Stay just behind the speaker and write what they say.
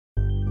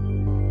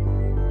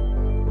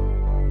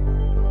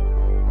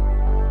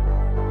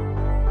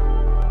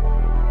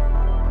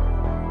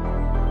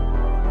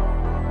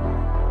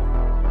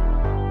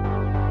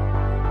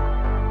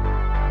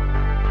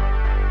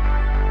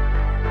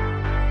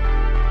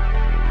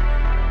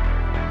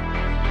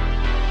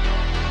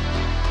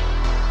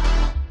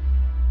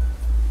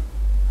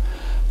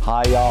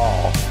Hi,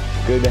 y'all.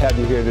 Good to have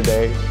you here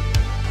today.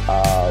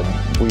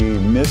 We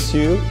miss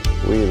you.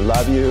 We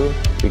love you.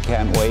 We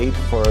can't wait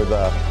for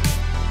the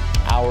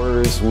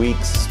hours,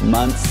 weeks,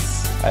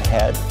 months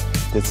ahead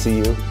to see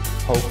you.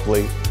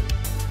 Hopefully,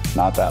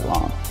 not that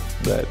long.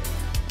 But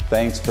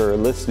thanks for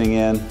listening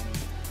in.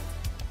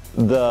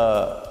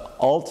 The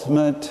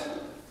ultimate,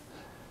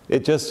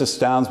 it just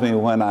astounds me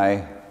when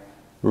I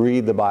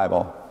read the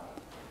Bible,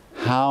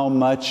 how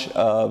much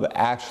of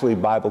actually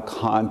Bible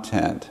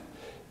content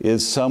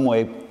is some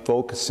way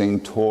focusing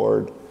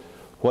toward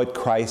what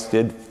Christ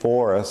did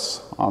for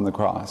us on the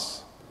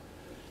cross.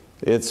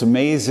 It's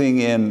amazing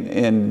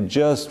in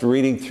just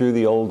reading through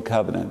the Old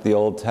Covenant, the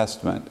Old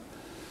Testament,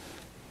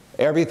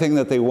 everything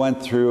that they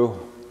went through,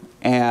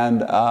 and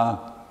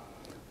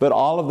but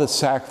all of the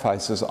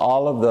sacrifices,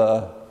 all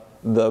of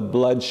the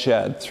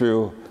bloodshed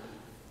through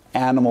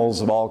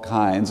animals of all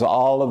kinds,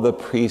 all of the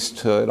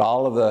priesthood,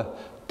 all of the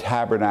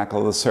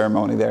tabernacle, the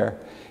ceremony there,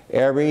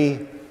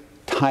 every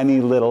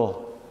tiny little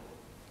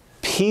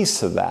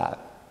piece of that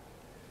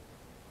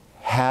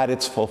had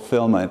its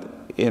fulfillment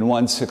in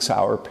one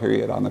 6-hour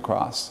period on the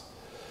cross.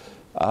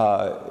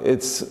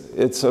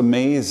 It's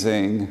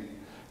amazing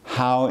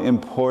how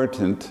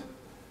important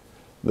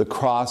the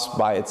cross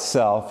by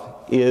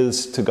itself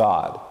is to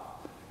God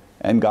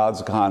and God's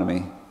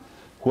economy.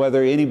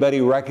 Whether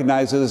anybody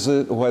recognizes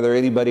it, whether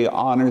anybody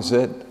honors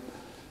it,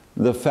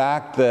 the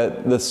fact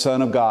that the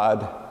Son of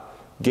God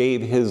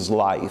gave His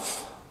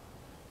life,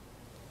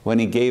 when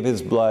He gave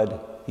His blood,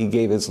 He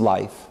gave His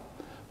life.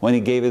 When He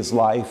gave His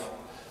life,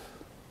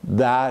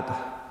 that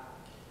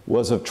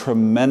was of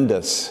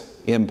tremendous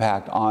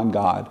impact on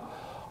God.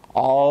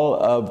 All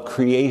of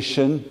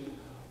creation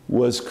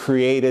was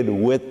created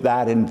with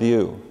that in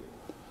view.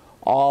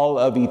 All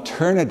of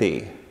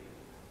eternity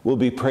will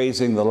be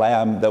praising the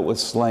Lamb that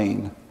was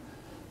slain.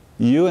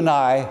 You and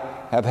I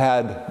have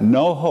had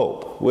no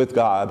hope with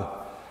God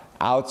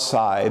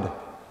outside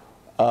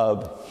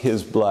of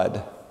His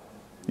blood.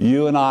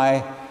 You and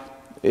I,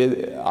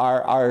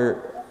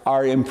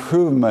 our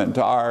improvement,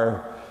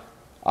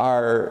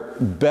 our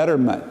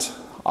betterment,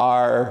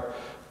 our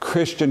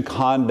Christian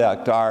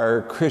conduct,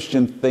 our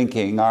Christian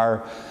thinking,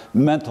 our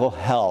mental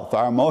health,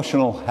 our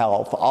emotional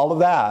health, all of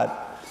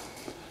that,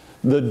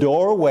 the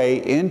doorway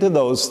into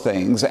those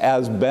things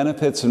as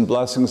benefits and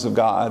blessings of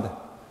God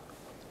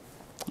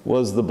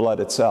was the blood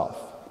itself.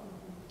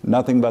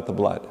 Nothing but the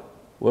blood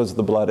was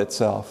the blood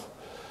itself.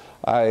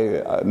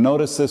 I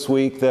noticed this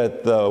week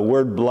that the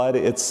word blood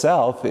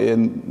itself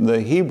in the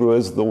Hebrew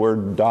is the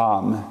word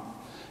dam,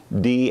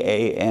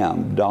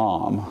 D-A-M,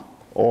 dam,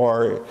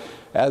 or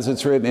as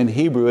it's written in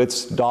Hebrew,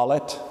 it's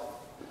dalet,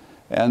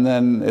 and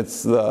then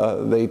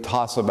they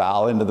toss a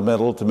vowel into the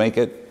middle to make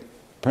it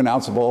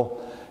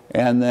pronounceable,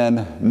 and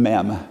then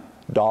mem,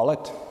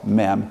 dalet,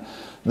 mem.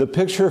 The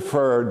picture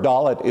for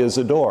dalet is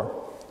a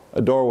door,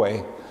 a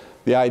doorway.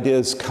 The idea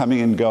is coming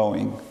and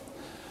going.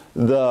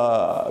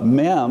 The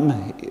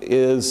mem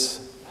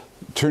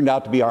turned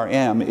out to be our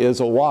M, is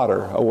a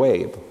water, a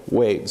wave,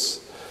 waves.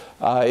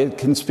 It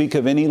can speak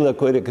of any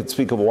liquid, it could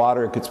speak of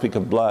water, it could speak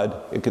of blood,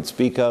 it could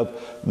speak of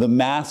the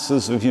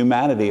masses of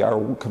humanity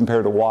are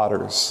compared to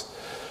waters.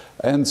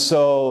 And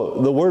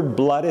so the word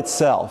blood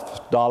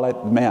itself,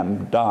 dalet,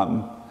 mem,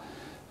 dam,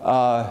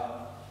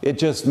 it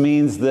just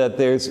means that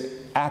there's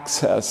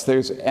access,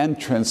 there's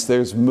entrance,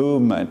 there's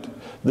movement.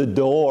 The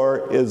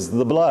door is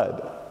the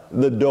blood.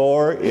 The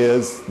door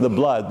is the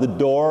blood. The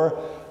door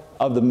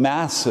of the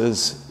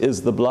masses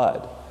is the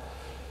blood.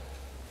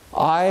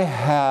 I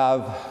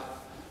have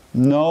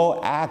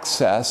no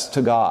access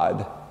to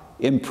God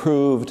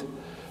improved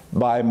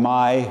by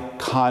my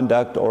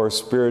conduct or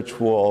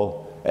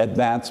spiritual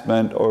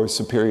advancement or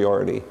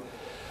superiority.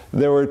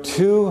 There were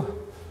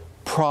two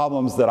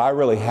problems that I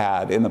really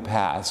had in the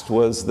past.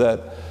 Was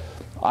that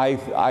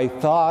I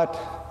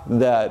thought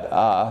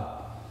that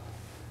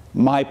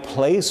my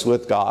place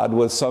with God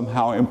was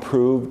somehow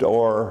improved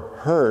or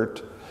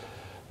hurt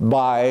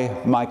by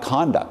my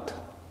conduct.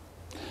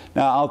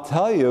 Now, I'll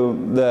tell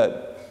you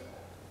that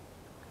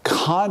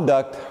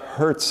conduct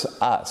hurts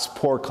us.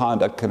 Poor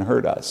conduct can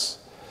hurt us.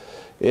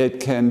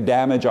 It can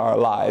damage our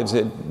lives.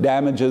 It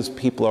damages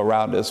people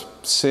around us.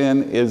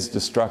 Sin is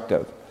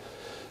destructive.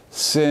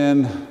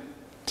 Sin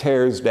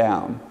tears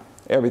down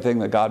everything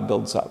that God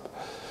builds up.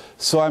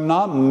 So I'm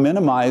not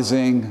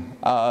minimizing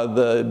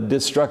the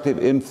destructive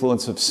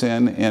influence of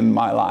sin in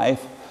my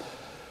life,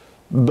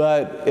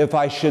 but if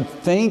I should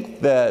think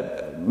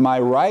that my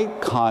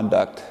right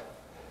conduct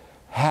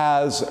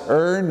has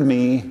earned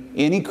me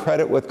any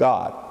credit with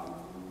God,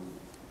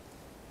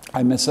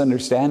 I'm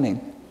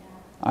misunderstanding.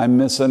 I'm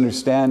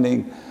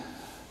misunderstanding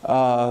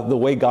the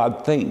way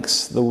God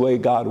thinks, the way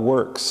God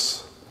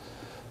works.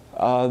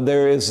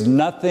 There is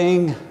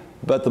nothing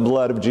but the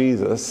blood of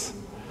Jesus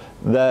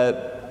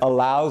that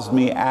allows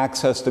me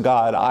access to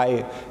God.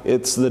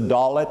 It's the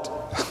dalet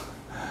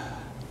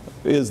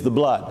is the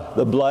blood.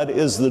 The blood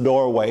is the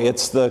doorway.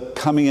 It's the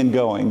coming and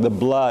going. The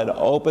blood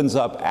opens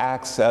up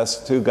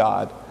access to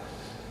God.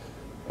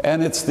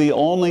 And it's the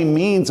only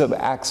means of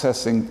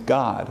accessing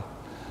God.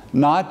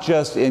 not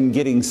just in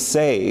getting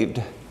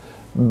saved,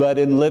 but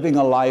in living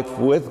a life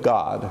with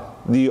God.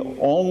 The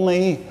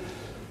only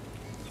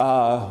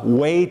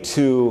way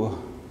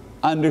to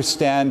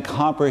understand,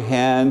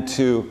 comprehend,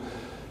 to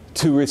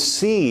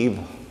receive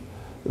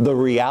the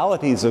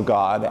realities of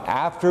God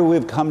after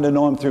we've come to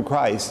know Him through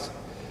Christ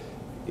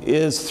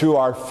is through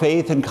our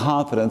faith and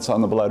confidence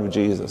on the blood of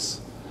Jesus.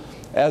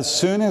 As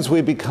soon as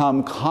we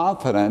become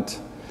confident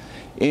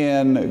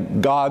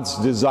in God's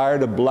desire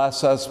to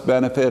bless us,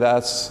 benefit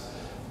us,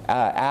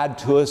 add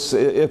to us,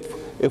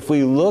 if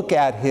we look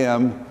at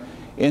Him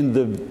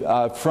in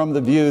from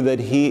the view that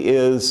He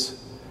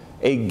is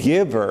a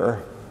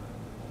giver,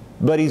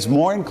 but He's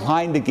more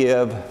inclined to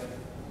give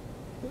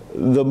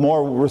the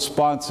more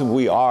responsive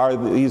we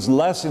are. He's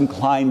less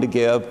inclined to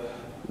give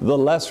the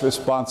less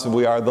responsive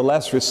we are, the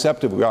less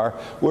receptive we are.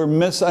 We're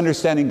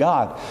misunderstanding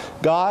God.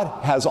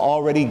 God has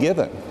already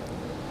given.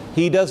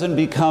 He doesn't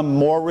become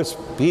more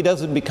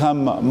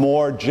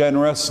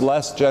generous,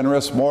 less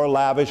generous, more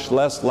lavish,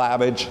 less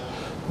lavish,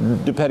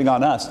 depending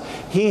on us.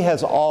 He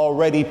has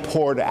already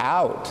poured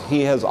out.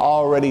 He has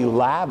already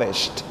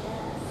lavished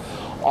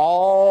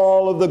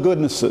all of the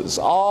goodnesses,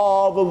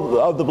 all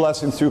of the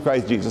blessings through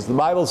Christ Jesus. The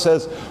Bible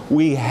says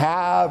we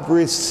have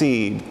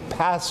received,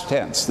 past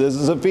tense, this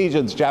is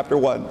Ephesians chapter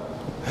 1.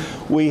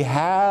 We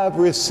have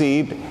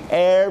received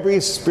every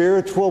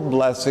spiritual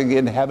blessing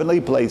in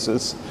heavenly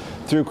places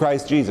through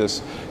Christ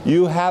Jesus.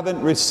 You haven't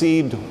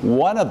received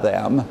one of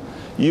them,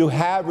 you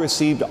have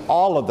received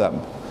all of them.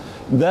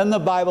 Then the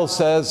Bible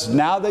says,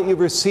 now that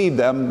you've received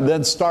them,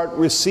 then start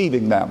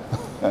receiving them.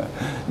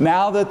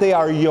 Now that they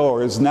are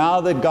yours,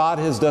 now that God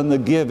has done the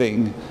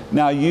giving,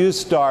 now you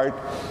start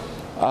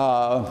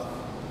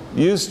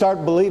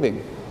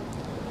believing.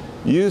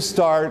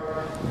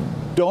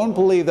 Don't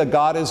believe that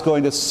God is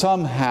going to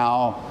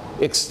somehow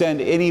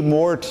extend any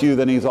more to you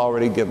than He's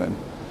already given.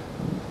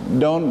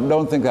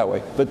 Don't think that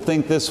way, but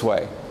think this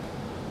way.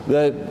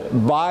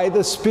 That by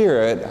the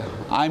Spirit,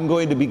 I'm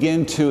going to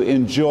begin to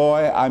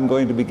enjoy, I'm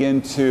going to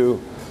begin to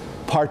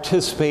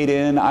participate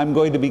in, I'm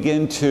going to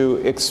begin to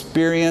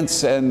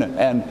experience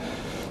and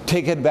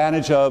take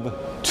advantage of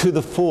to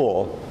the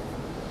full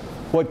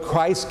what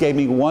Christ gave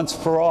me once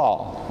for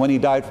all when He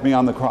died for me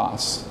on the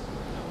cross.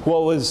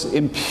 What was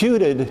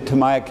imputed to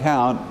my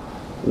account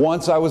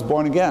once I was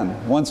born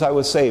again, once I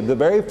was saved. The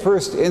very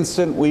first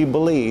instant we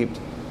believed,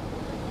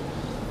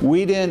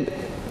 we didn't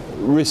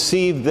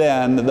receive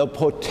then the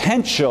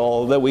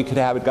potential that we could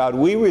have at God.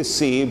 We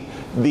received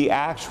the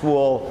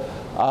actual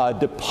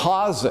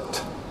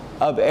deposit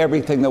of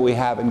everything that we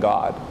have in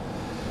God.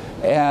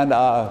 And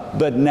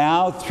but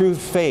now through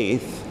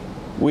faith,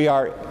 we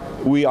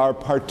are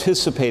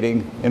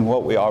participating in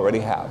what we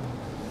already have.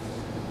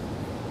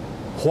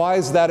 Why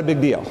is that a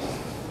big deal?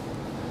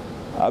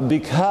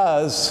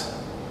 Because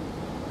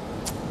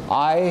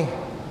I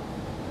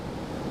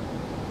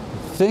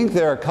think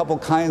there are a couple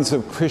kinds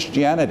of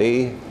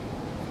Christianity.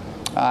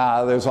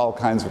 There's all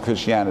kinds of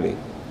Christianity.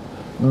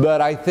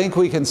 But I think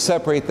we can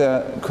separate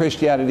the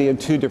Christianity in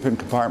two different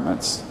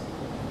compartments.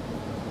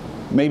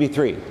 Maybe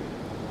three.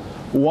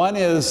 One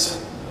is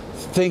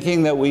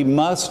thinking that we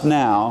must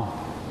now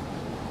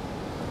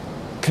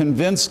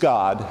convince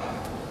God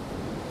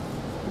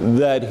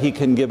that He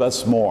can give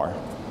us more,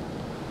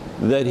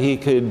 that He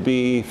could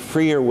be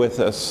freer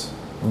with us,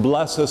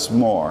 bless us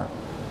more,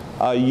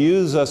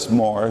 use us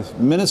more,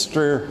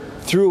 minister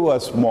through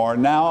us more.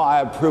 Now I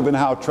have proven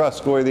how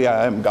trustworthy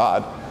I am,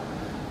 God.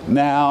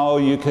 Now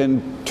you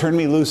can turn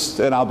me loose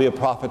and I'll be a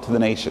prophet to the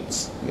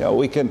nations. You know,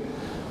 we can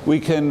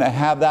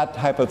have that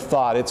type of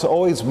thought. It's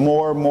always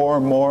more, more,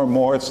 more,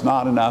 more. It's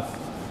not enough.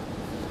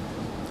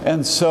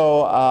 And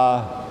so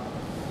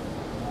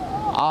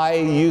I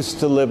used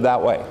to live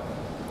that way.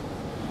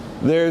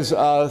 There's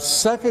a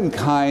second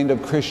kind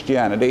of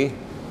Christianity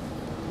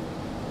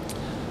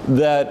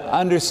that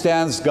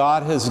understands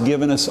God has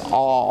given us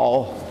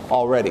all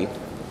already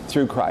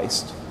through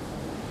Christ.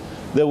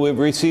 That we've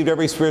received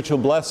every spiritual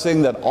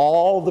blessing, that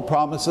all the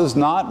promises,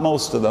 not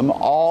most of them,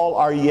 all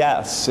are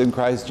yes in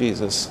Christ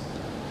Jesus.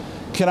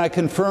 Can I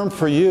confirm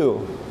for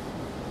you,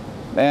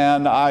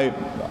 and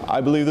I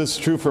believe this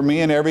is true for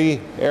me and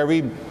every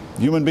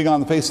human being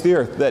on the face of the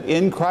earth, that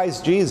in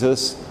Christ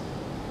Jesus,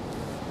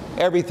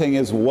 everything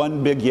is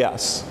one big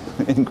yes.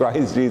 In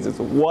Christ Jesus,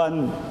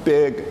 one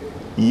big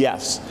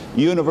yes.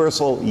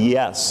 Universal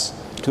yes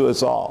to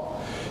us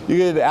all. You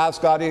could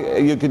ask God,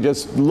 you could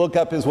just look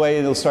up His way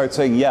and He'll start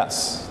saying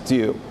yes to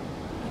you.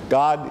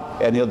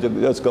 God, and He'll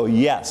just go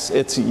yes.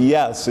 It's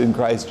yes in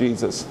Christ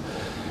Jesus.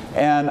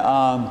 And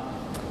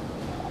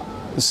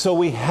so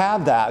we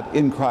have that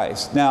in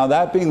Christ. Now,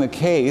 that being the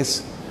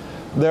case,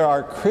 there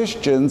are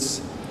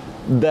Christians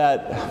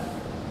that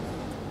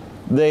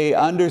they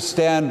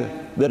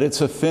understand that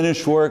it's a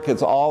finished work,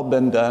 it's all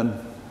been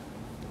done.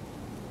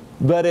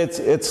 But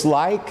it's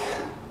like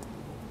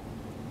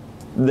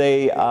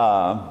they,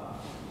 and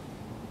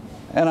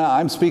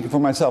I'm speaking for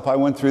myself, I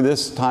went through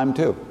this time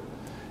too.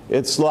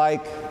 It's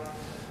like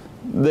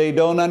they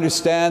don't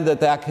understand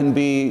that that can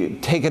be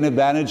taken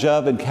advantage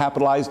of and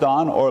capitalized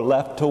on or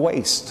left to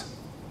waste.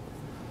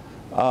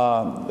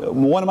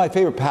 One of my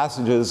favorite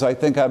passages, I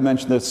think I've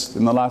mentioned this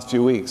in the last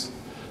few weeks,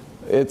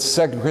 it's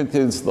 2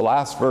 Corinthians, the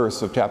last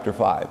verse of chapter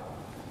 5,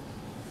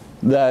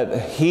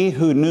 that he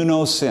who knew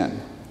no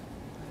sin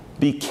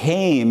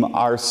became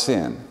our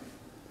sin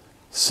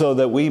so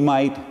that we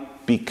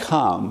might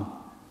become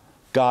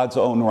God's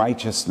own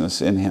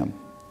righteousness in him.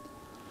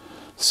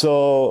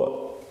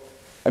 So,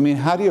 I mean,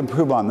 how do you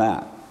improve on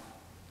that?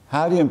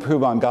 How do you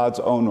improve on God's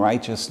own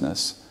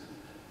righteousness?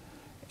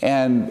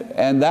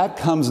 And that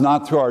comes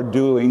not through our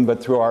doing,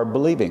 but through our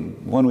believing.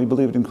 When we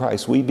believed in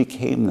Christ, we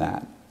became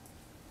that.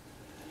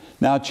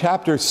 Now,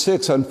 chapter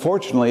 6,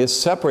 unfortunately, is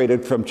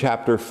separated from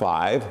chapter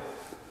 5,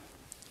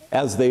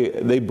 as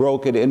they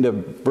broke it into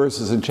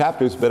verses and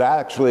chapters, but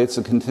actually it's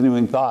a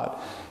continuing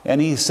thought.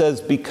 And he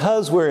says,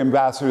 because we're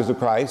ambassadors of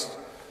Christ,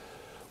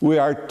 we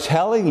are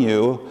telling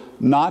you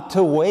not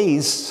to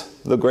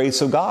waste the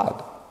grace of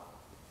God.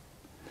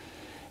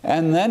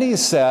 And then he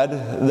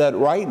said that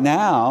right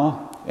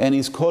now, and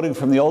he's quoting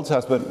from the Old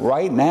Testament,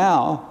 right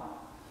now,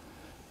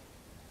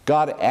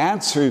 God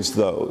answers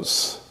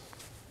those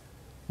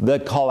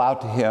that call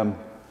out to him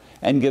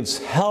and gives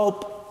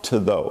help to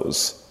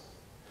those.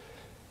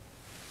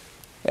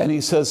 And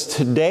he says,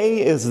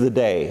 today is the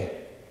day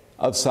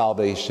of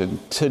salvation.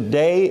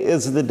 Today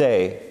is the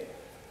day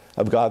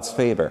of God's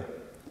favor.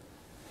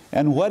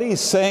 And what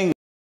he's saying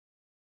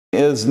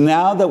is,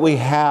 now that we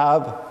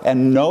have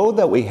and know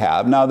that we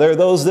have, now there are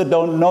those that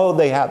don't know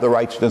they have the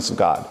righteousness of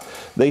God.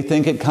 They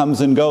think it comes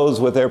and goes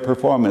with their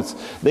performance.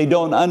 They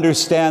don't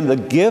understand the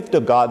gift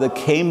of God that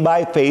came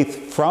by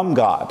faith from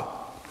God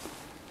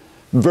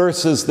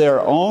versus their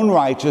own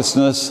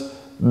righteousness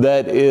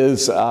that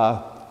is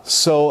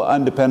so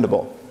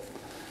undependable.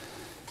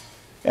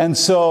 And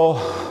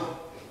so,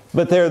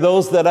 but there are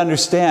those that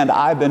understand,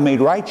 I've been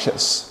made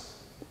righteous.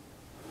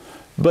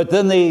 But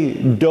then they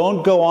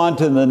don't go on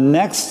to the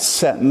next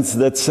sentence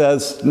that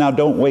says, now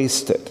don't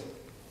waste it.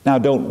 Now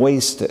don't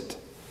waste it.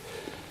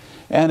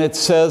 And it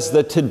says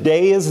that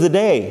today is the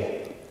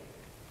day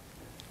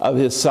of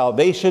his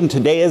salvation.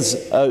 Today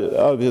is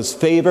of his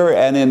favor.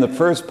 And in the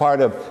first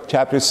part of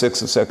chapter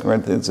 6 of 2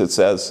 Corinthians, it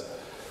says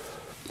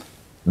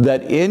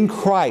that in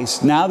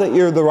Christ, now that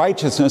you're the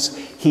righteousness,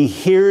 he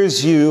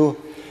hears you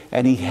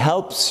and he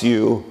helps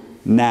you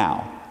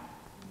now.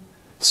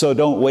 So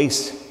don't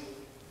waste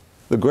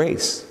the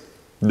grace.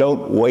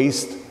 Don't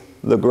waste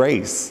the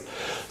grace.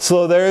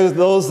 So there's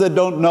those that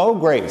don't know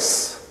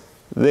grace.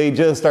 They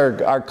just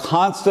are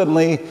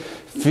constantly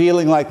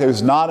feeling like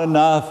there's not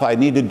enough. I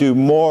need to do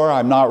more.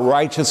 I'm not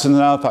righteous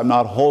enough. I'm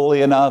not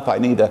holy enough. I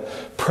need to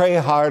pray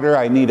harder.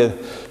 I need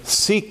to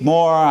seek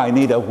more. I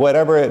need to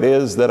whatever it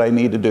is that I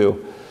need to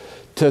do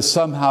to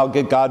somehow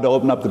get God to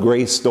open up the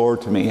grace door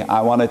to me.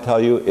 I want to tell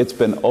you, it's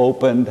been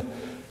opened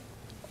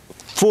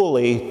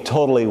fully,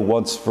 totally,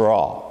 once for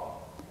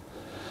all.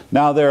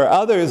 Now, there are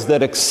others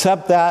that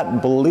accept that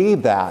and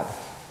believe that,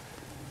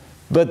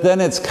 but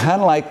then it's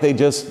kind of like they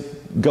just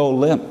go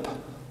limp.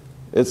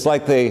 It's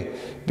like they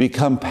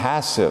become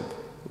passive.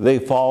 They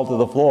fall to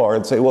the floor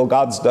and say, well,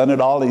 God's done it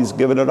all. He's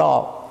given it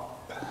all.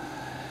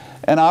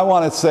 And I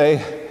want to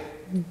say,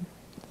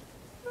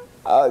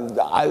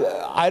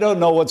 I don't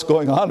know what's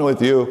going on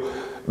with you,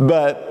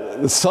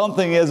 but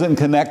something isn't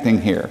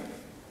connecting here.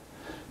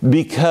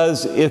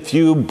 Because if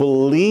you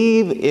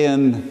believe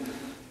in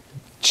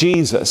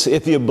Jesus,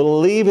 if you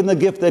believe in the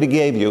gift that he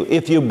gave you,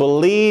 if you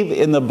believe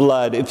in the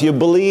blood, if you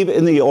believe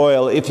in the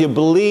oil, if you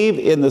believe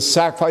in the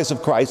sacrifice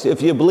of Christ,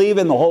 if you believe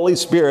in the Holy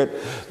Spirit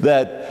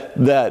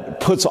that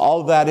puts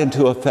all of that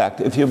into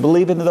effect, if you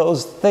believe in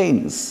those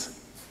things,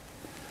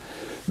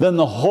 then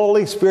the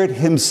Holy Spirit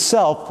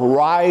himself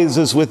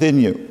rises within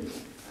you.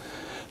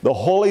 The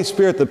Holy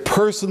Spirit, the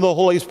person of the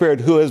Holy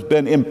Spirit who has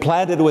been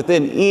implanted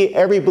within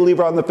every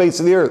believer on the face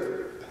of the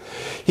earth,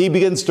 he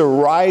begins to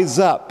rise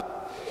up.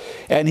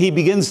 And he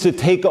begins to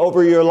take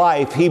over your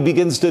life. He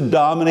begins to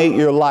dominate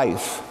your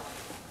life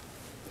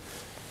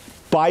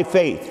by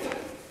faith,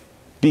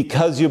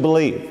 because you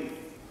believe.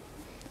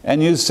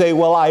 And you say,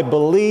 well, I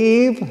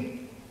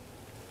believe,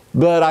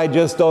 but I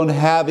just don't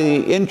have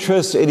any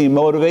interest, any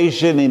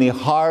motivation, any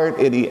heart,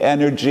 any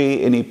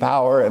energy, any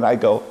power. And I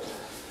go,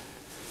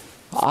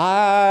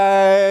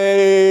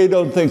 I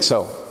don't think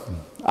so.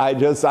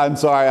 I'm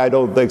sorry, I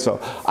don't think so.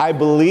 I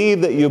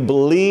believe that you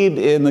believed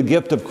in the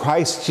gift of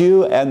Christ to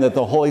you and that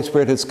the Holy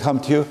Spirit has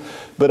come to you.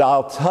 But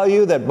I'll tell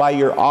you that by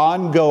your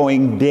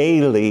ongoing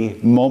daily,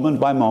 moment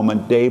by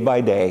moment, day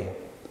by day,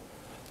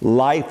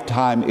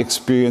 lifetime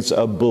experience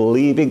of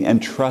believing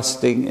and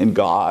trusting in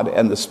God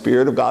and the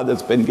Spirit of God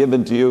that's been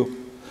given to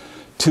you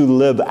to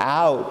live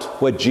out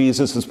what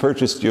Jesus has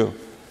purchased you,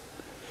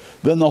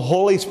 then the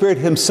Holy Spirit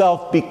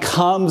himself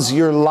becomes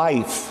your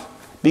life,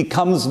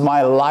 becomes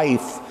my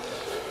life.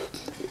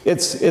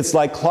 It's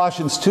like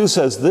Colossians 2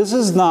 says, this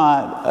is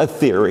not a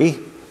theory.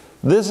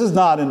 This is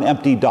not an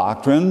empty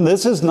doctrine.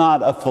 This is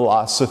not a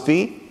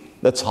philosophy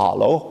that's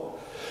hollow.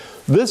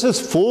 This is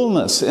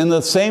fullness. In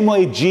the same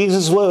way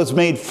Jesus was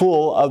made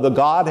full of the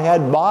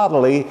Godhead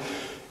bodily,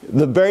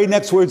 the very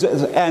next words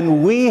is,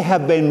 and we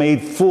have been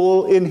made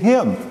full in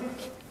him.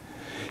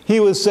 He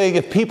was saying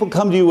if people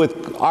come to you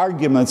with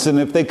arguments, and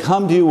if they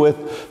come to you with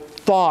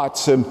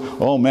thoughts, and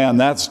oh man,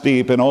 that's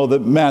deep, and oh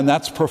man,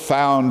 that's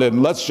profound,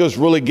 and let's just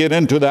really get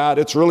into that,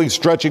 it's really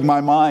stretching my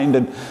mind,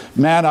 and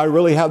man, I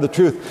really have the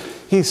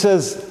truth. He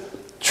says,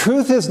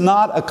 truth is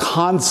not a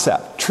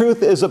concept.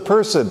 Truth is a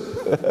person.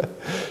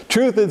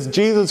 Truth is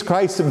Jesus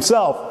Christ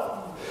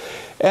himself.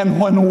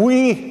 And when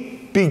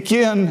we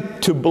begin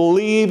to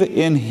believe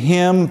in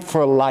him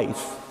for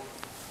life,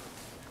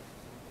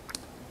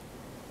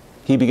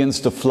 he begins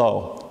to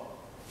flow.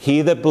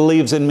 He that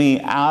believes in me,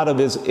 out of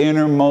his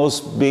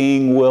innermost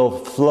being will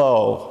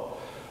flow.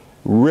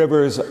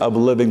 Rivers of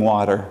living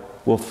water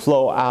will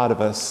flow out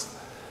of us.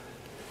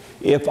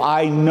 If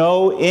I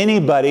know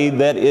anybody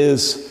that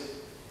is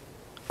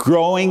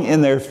growing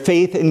in their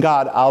faith in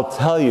God, I'll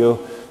tell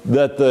you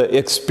that the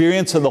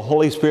experience of the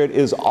Holy Spirit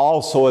is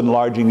also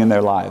enlarging in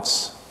their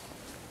lives.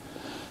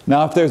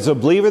 Now, if there's a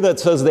believer that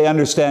says they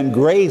understand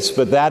grace,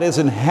 but that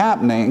isn't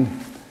happening,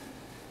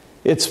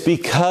 it's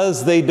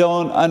because they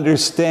don't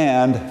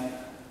understand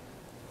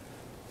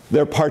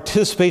their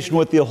participation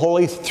with the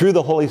Holy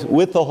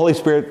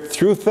Spirit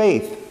through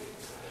faith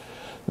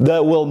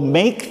that will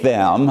make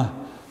them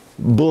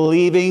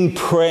believing,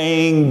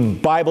 praying,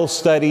 Bible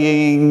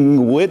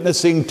studying,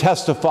 witnessing,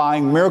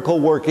 testifying,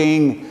 miracle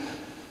working,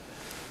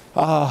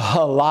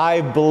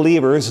 alive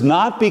believers,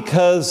 not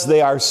because they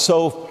are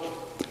so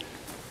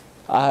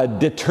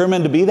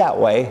determined to be that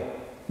way,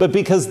 but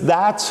because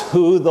that's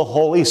who the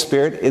Holy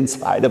Spirit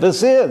inside of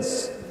us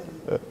is.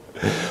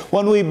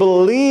 When we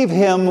believe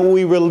him,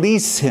 we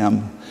release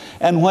him.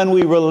 And when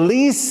we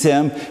release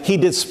him, he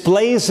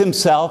displays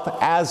himself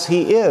as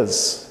he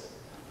is.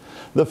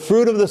 The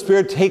fruit of the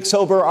Spirit takes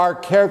over our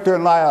character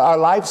and our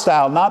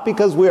lifestyle, not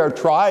because we are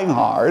trying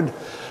hard,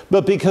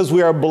 but because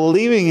we are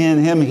believing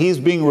in him, he's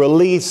being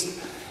released,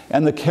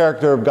 and the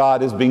character of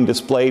God is being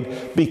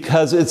displayed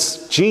because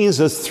it's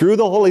Jesus through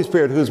the Holy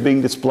Spirit who's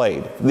being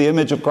displayed. The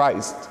image of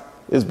Christ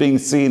is being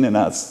seen in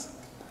us.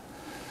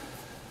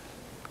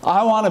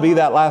 I want to be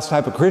that last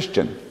type of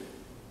Christian.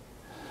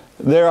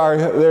 There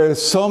are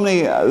so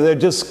many, they're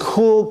just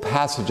cool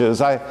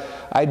passages.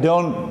 I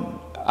don't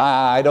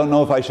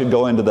know if I should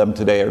go into them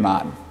today or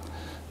not.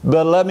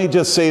 But let me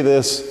just say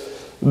this,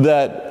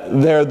 that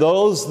there are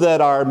those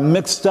that are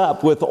mixed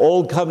up with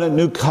Old Covenant,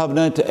 New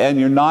Covenant, and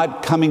you're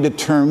not coming to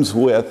terms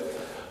with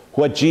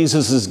what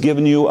Jesus has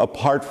given you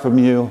apart from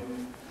you.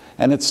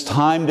 And it's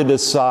time to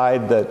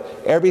decide that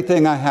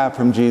everything I have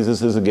from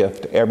Jesus is a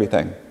gift,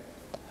 everything.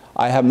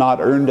 I have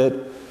not earned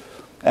it,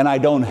 and I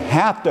don't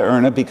have to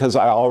earn it because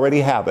I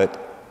already have it.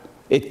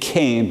 It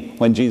came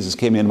when Jesus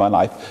came into my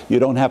life. You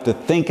don't have to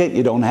think it,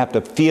 you don't have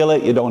to feel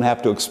it, you don't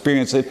have to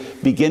experience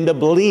it. Begin to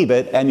believe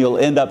it, and you'll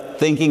end up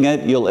thinking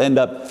it, you'll end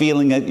up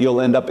feeling it,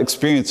 you'll end up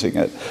experiencing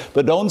it.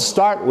 But don't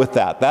start with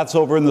that. That's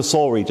over in the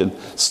soul region.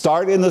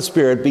 Start in the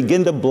Spirit.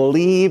 Begin to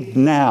believe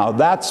now.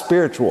 That's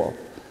spiritual.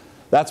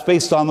 That's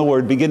based on the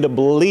Word. Begin to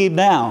believe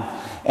now.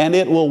 And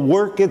it will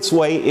work its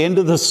way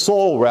into the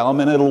soul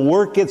realm, and it'll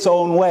work its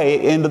own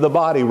way into the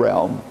body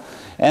realm.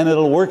 And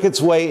it'll work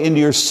its way into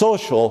your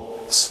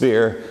social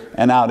sphere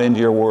and out into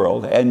your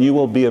world. And you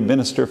will be a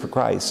minister for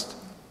Christ.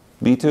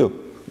 Me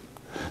too.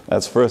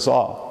 That's for us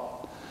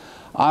all.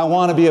 I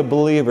want to be a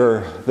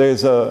believer.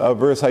 There's a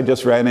verse I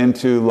just ran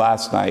into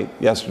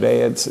yesterday.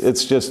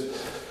 It's just,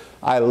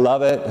 I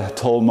love it. I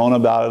told Mona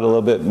about it a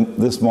little bit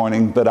this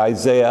morning. But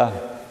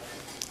Isaiah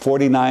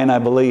 49, I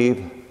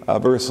believe,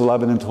 verse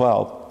 11 and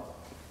 12.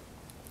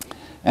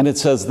 And it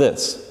says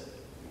this,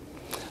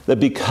 that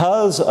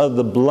because of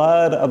the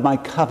blood of my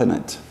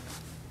covenant,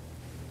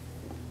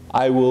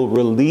 I will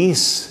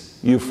release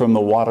you from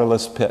the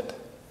waterless pit.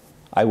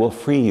 I will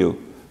free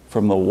you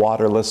from the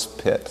waterless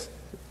pit.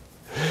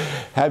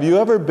 Have you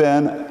ever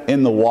been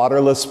in the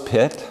waterless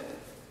pit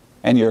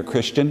and you're a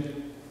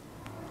Christian?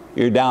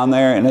 You're down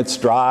there and it's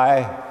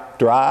dry,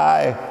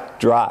 dry,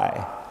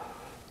 dry,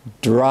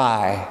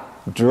 dry,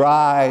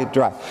 dry,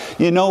 dry.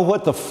 You know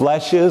what the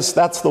flesh is?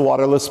 That's the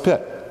waterless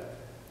pit.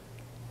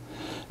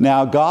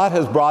 Now, God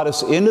has brought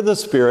us into the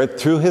Spirit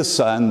through His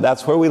Son.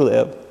 That's where we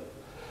live.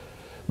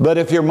 But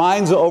if your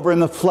mind's over in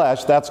the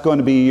flesh, that's going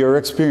to be your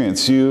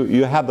experience.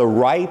 You have the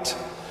right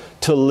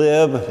to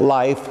live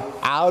life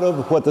out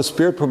of what the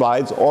Spirit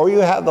provides, or you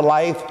have the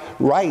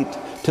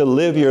right to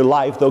live your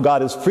life, though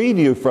God has freed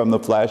you from the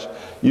flesh,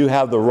 you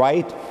have the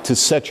right to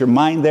set your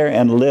mind there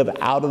and live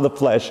out of the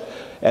flesh,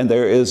 and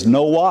there is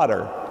no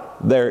water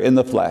there in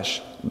the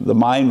flesh. The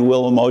mind,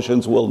 will,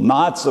 emotions will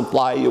not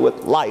supply you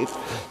with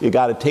life. You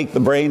got to take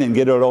the brain and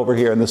get it over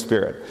here in the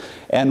Spirit.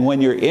 And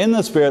when you're in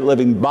the Spirit,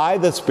 living by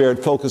the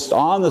Spirit, focused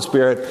on the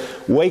Spirit,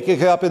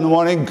 waking up in the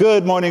morning,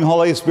 good morning,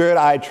 Holy Spirit,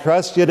 I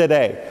trust you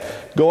today.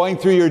 Going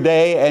through your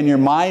day and your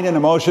mind and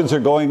emotions are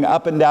going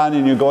up and down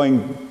and you're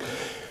going,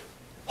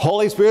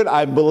 Holy Spirit,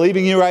 I'm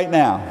believing you right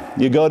now.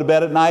 You go to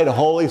bed at night,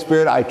 Holy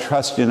Spirit, I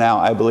trust you now.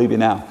 I believe you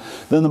now.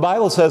 Then the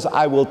Bible says,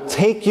 I will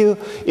take you,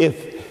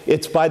 if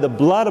It's by the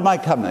blood of my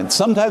covenant.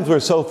 Sometimes we're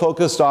so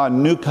focused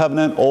on new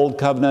covenant, old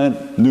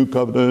covenant. New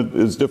covenant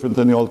is different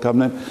than the old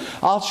covenant.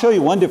 I'll show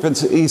you one difference.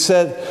 He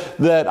said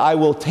that I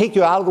will take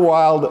you out of the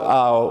wild,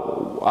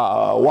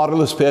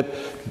 waterless pit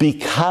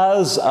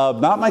because of,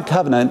 not my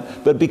covenant,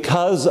 but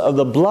because of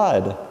the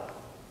blood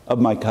of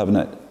my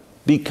covenant.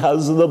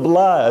 Because of the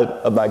blood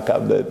of my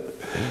covenant.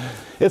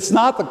 It's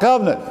not the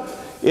covenant.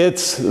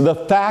 It's the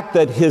fact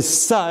that his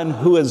Son,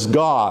 who is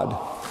God.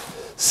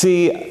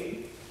 See,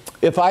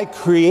 if I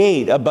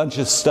create a bunch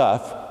of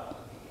stuff,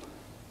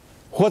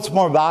 what's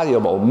more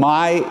valuable,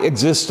 my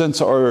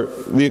existence or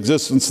the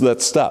existence of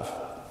that stuff?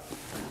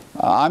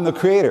 I'm the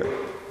creator.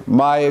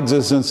 My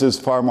existence is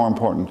far more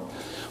important.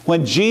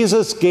 When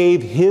Jesus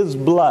gave his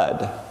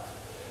blood,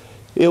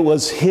 it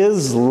was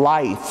his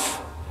life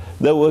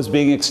that was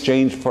being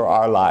exchanged for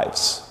our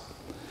lives.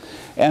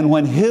 And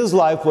when his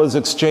life was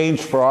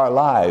exchanged for our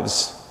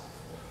lives,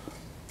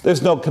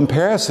 there's no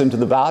comparison to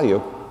the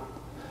value.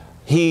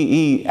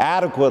 He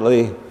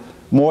adequately,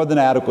 more than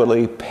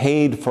adequately,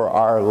 paid for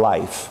our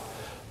life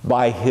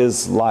by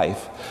his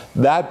life.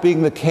 That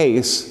being the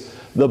case,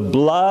 the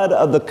blood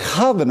of the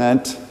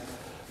covenant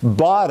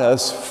bought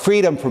us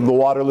freedom from the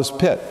waterless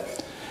pit.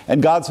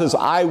 And God says,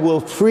 I will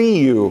free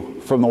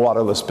you from the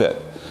waterless pit.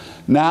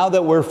 Now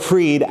that we're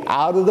freed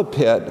out of the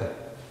pit,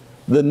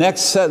 the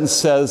next sentence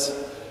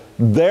says,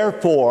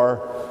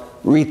 therefore,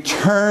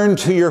 return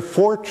to your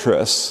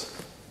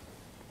fortress,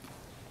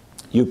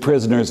 you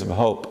prisoners of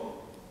hope.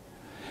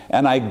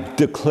 And I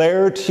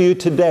declare to you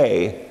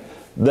today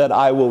that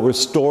I will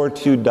restore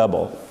to you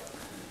double.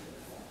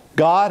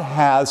 God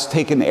has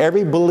taken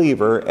every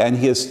believer and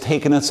he has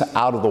taken us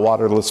out of the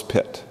waterless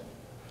pit.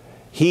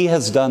 He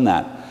has done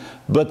that.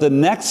 But the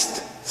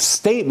next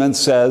statement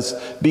says,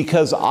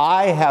 because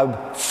I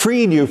have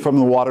freed you from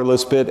the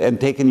waterless pit and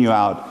taken you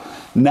out,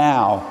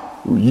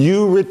 now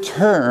you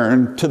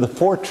return to the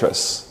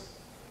fortress,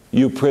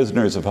 you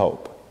prisoners of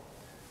hope.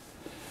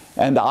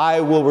 And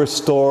I will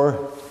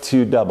restore to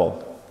you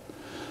double.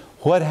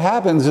 What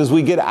happens is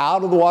we get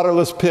out of the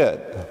waterless pit.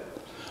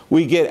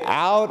 We get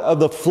out of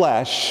the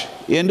flesh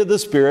into the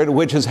spirit,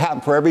 which has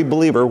happened for every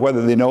believer,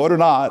 whether they know it or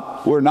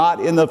not. We're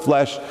not in the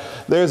flesh.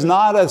 There's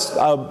not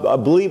a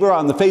believer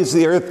on the face of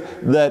the earth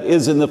that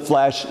is in the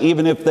flesh,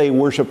 even if they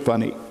worship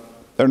funny.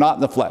 They're not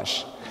in the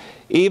flesh.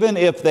 Even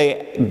if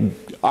they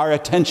are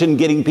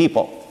attention-getting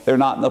people, they're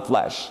not in the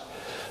flesh.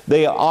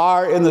 They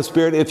are in the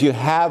spirit. If you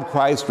have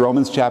Christ,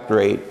 Romans chapter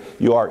 8,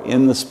 you are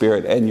in the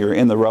spirit and you're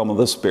in the realm of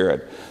the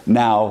spirit.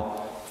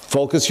 Now,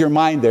 focus your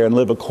mind there and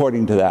live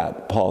according to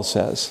that, Paul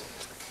says.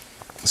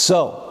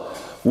 So,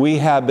 we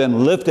have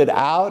been lifted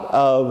out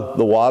of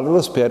the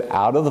waterless pit,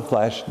 out of the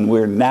flesh, and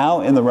we're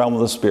now in the realm of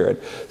the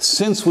spirit.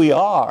 Since we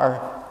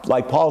are,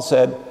 like Paul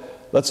said,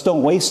 let's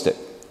don't waste it.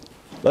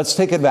 Let's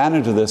take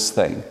advantage of this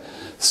thing.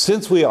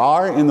 Since we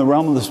are in the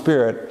realm of the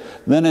spirit,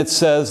 then it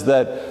says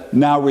that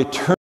now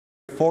return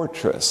to your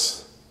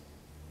fortress,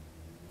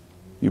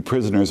 you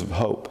prisoners of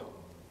hope.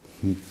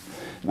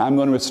 And I'm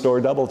going to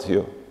restore double to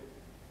you.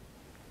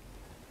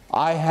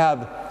 I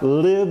have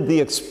lived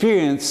the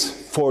experience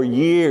for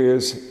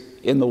years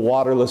in the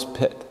waterless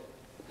pit.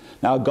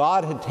 Now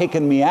God had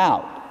taken me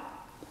out,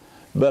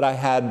 but I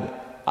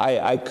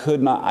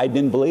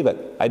didn't believe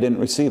it. I didn't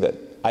receive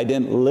it. I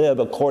didn't live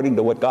according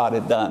to what God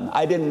had done.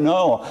 I didn't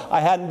know. I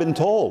hadn't been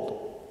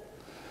told.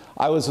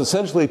 I was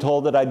essentially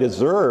told that I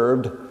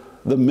deserved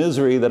the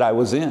misery that I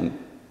was in.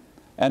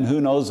 And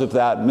who knows if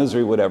that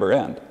misery would ever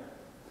end.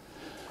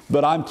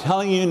 But I'm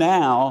telling you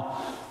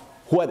now,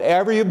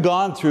 whatever you've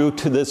gone through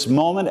to this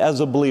moment as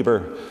a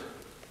believer,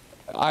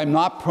 I'm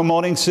not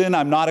promoting sin,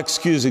 I'm not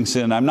excusing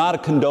sin, I'm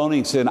not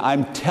condoning sin.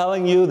 I'm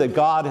telling you that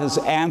God has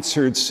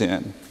answered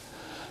sin,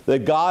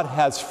 that God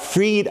has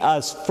freed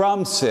us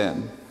from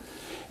sin.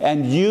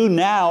 And you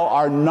now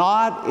are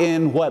not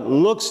in what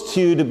looks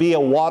to you to be a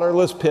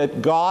waterless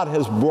pit. God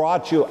has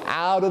brought you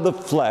out of the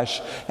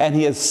flesh and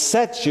he has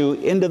set you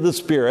into the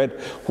spirit,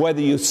 whether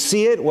you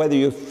see it, whether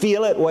you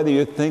feel it, whether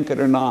you think it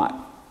or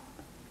not.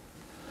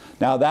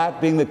 Now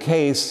that being the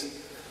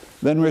case,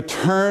 then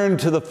return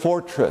to the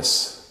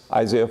fortress.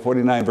 Isaiah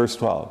 49 verse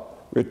 12.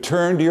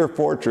 Return to your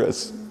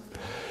fortress.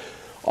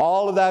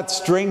 All of that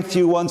strength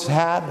you once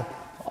had,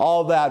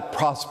 all that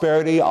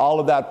prosperity, all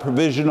of that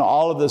provision,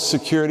 all of the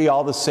security,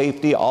 all the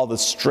safety, all the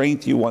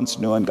strength you once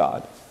knew in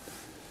God.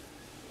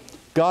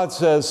 God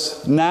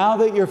says, now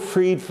that you're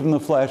freed from the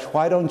flesh,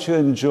 why don't you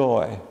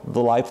enjoy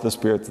the life of the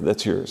Spirit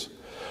that's yours?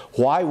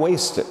 Why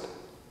waste it?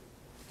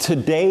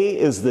 Today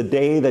is the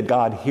day that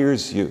God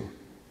hears you.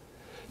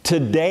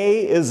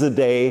 Today is the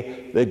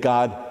day that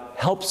God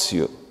helps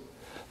you.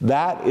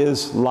 That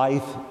is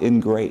life in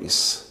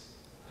grace.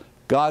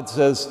 God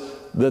says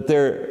that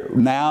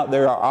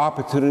there are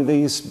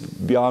opportunities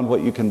beyond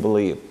what you can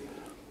believe.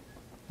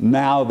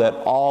 Now that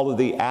all of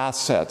the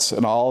assets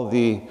and all of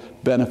the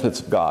benefits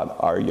of God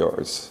are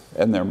yours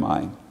and they're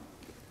mine.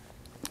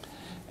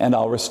 And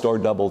I'll restore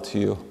double to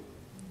you.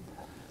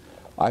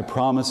 I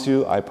promise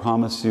you, I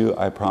promise you,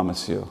 I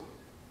promise you.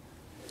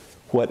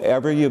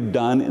 Whatever you've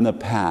done in the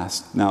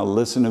past, now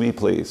listen to me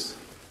please.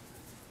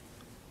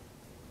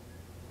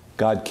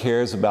 God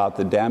cares about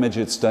the damage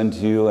it's done to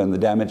you and the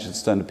damage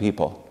it's done to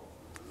people.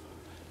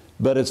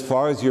 But as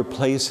far as your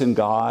place in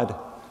God,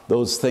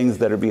 those things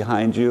that are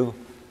behind you,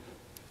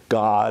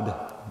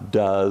 God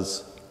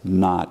does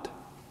not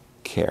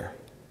care.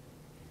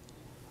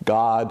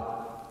 God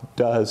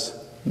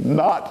does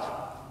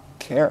not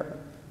care.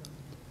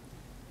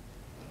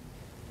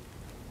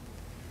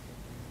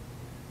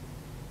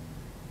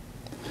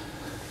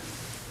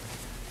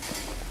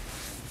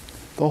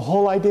 The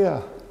whole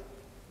idea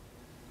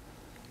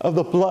of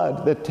the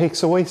blood that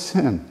takes away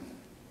sin,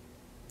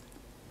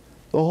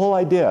 the whole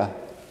idea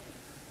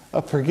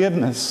of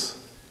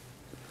forgiveness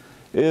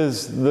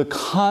is the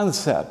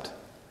concept,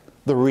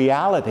 the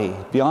reality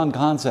beyond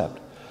concept,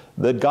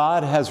 that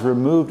God has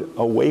removed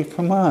away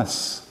from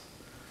us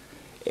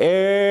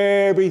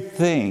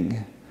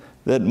everything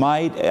that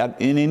might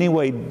in any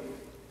way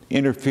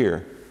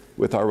interfere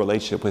with our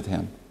relationship with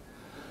Him.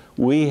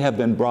 We have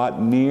been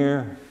brought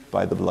near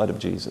by the blood of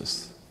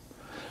Jesus.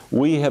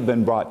 We have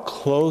been brought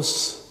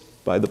close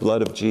by the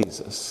blood of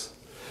Jesus.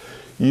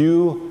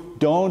 You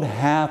don't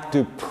have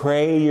to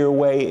pray your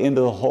way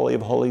into the Holy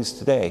of Holies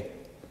today.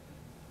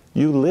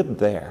 You live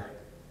there.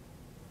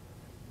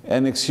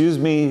 And excuse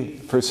me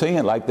for saying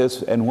it like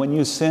this, and when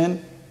you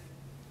sin,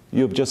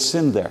 you have just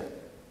sinned there.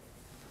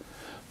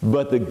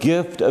 But the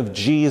gift of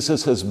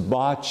Jesus has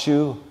bought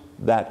you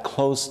that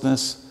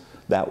closeness,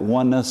 that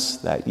oneness,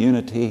 that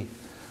unity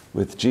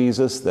with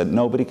Jesus that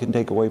nobody can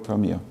take away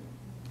from you.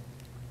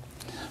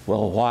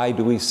 Well, why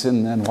do we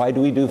sin then? Why do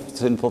we do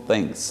sinful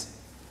things?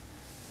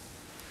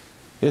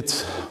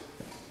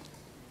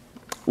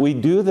 We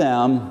do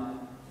them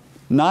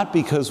not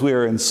because we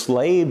are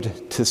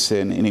enslaved to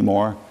sin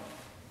anymore,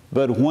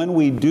 but when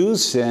we do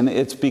sin,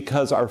 it's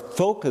because our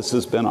focus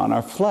has been on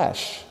our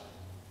flesh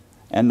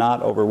and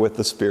not over with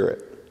the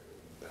Spirit.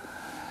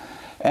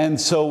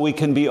 And so we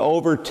can be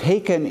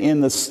overtaken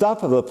in the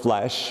stuff of the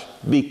flesh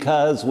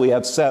because we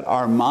have set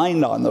our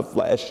mind on the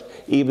flesh,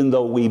 even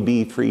though we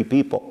be free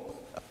people.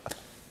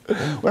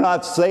 We're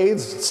not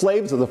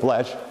slaves of the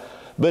flesh,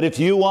 but if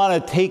you want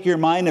to take your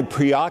mind and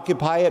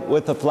preoccupy it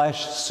with the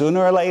flesh, sooner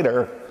or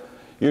later,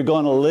 you're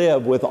going to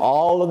live with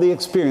all of the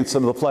experience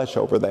of the flesh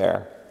over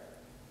there,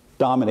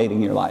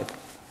 dominating your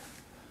life.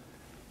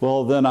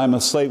 Well, then I'm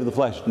a slave of the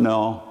flesh.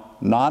 No,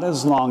 not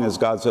as long as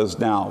God says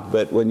now,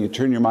 but when you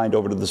turn your mind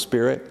over to the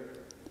Spirit,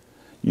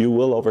 you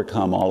will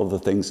overcome all of the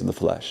things in the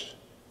flesh.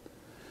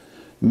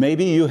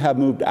 Maybe you have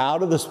moved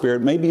out of the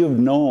Spirit. Maybe you've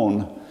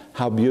known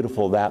how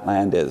beautiful that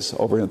land is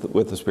over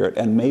with the Spirit,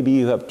 and maybe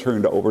you have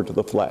turned over to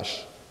the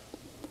flesh.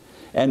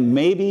 And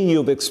maybe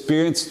you've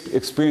experienced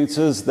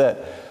experiences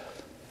that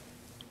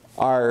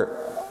are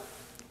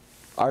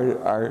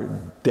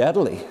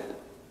deadly,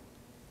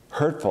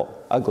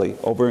 hurtful, ugly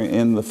over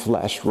in the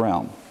flesh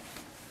realm.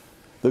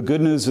 The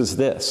good news is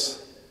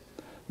this,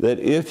 that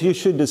if you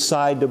should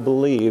decide to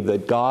believe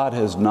that God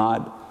has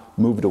not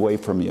moved away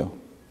from you,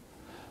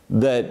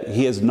 that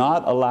He has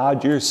not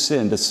allowed your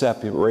sin to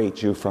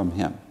separate you from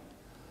Him,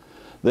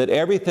 that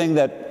everything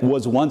that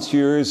was once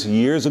yours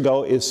years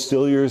ago is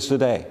still yours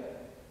today,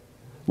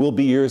 will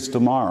be yours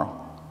tomorrow,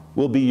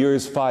 will be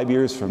yours 5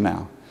 years from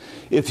now.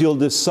 If you'll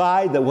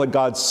decide that what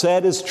God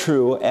said is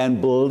true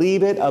and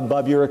believe it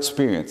above your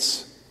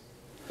experience,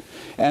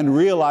 and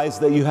realize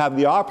that you have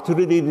the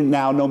opportunity to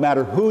now, no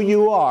matter who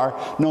you are,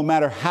 no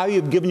matter how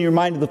you've given your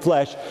mind to the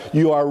flesh,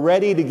 you are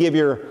ready to give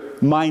your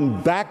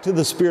mind back to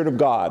the Spirit of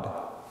God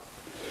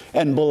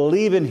and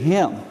believe in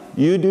Him.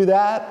 You do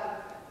that,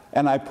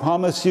 and I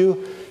promise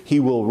you, He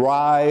will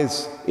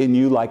rise in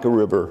you like a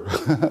river.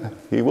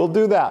 He will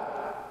do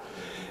that.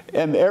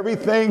 And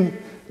everything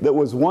that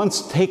was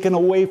once taken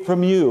away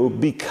from you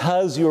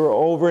because you are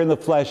over in the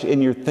flesh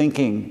in your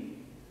thinking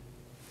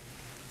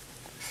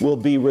will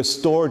be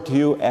restored to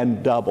you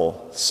and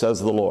double,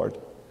 says the Lord.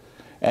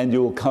 And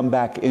you will come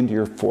back into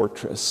your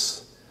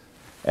fortress,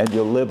 and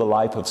you'll live a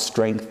life of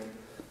strength,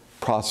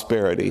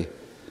 prosperity,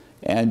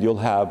 and you'll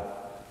have,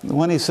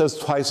 when He says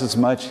twice as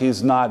much,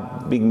 He's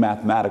not being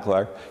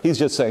mathematical. He's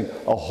just saying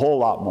a whole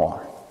lot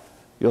more.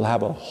 You'll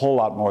have a whole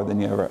lot more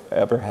than you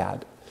ever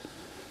had.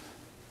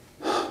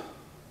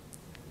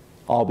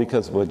 All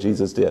because of what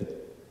Jesus did.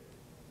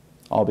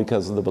 All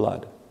because of the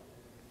blood.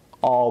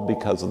 All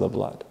because of the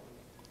blood.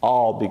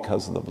 All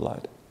because of the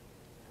blood.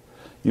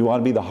 You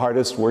want to be the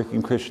hardest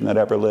working Christian that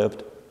ever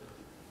lived?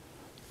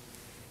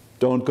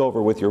 Don't go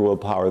over with your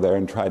willpower there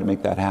and try to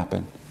make that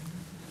happen.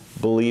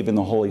 Believe in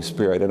the Holy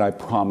Spirit, and I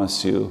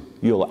promise you,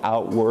 you'll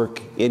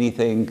outwork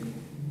anything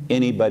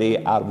anybody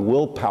out of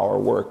willpower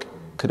work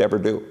could ever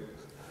do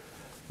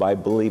by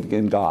believing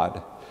in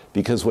God.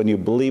 Because when you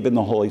believe in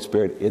the Holy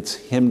Spirit, it's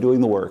Him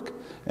doing the work,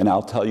 and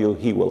I'll tell you,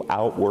 He will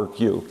outwork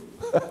you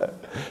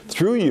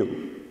through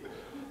you.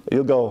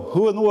 You'll go,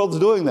 who in the world's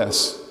doing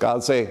this? God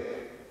will say,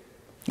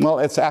 well,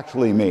 it's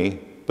actually me,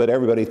 but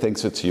everybody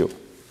thinks it's you.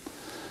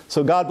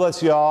 So God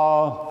bless you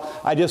all.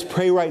 I just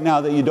pray right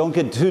now that you don't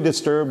get too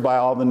disturbed by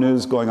all the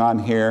news going on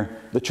here.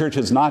 The church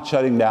is not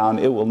shutting down.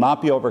 It will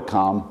not be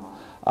overcome.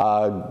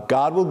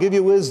 God will give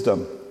you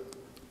wisdom.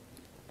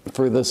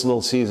 for this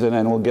little season,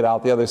 and we'll get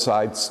out the other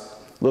side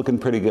looking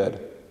pretty good.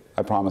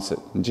 I promise it.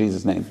 In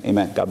Jesus' name,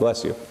 amen. God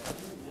bless you.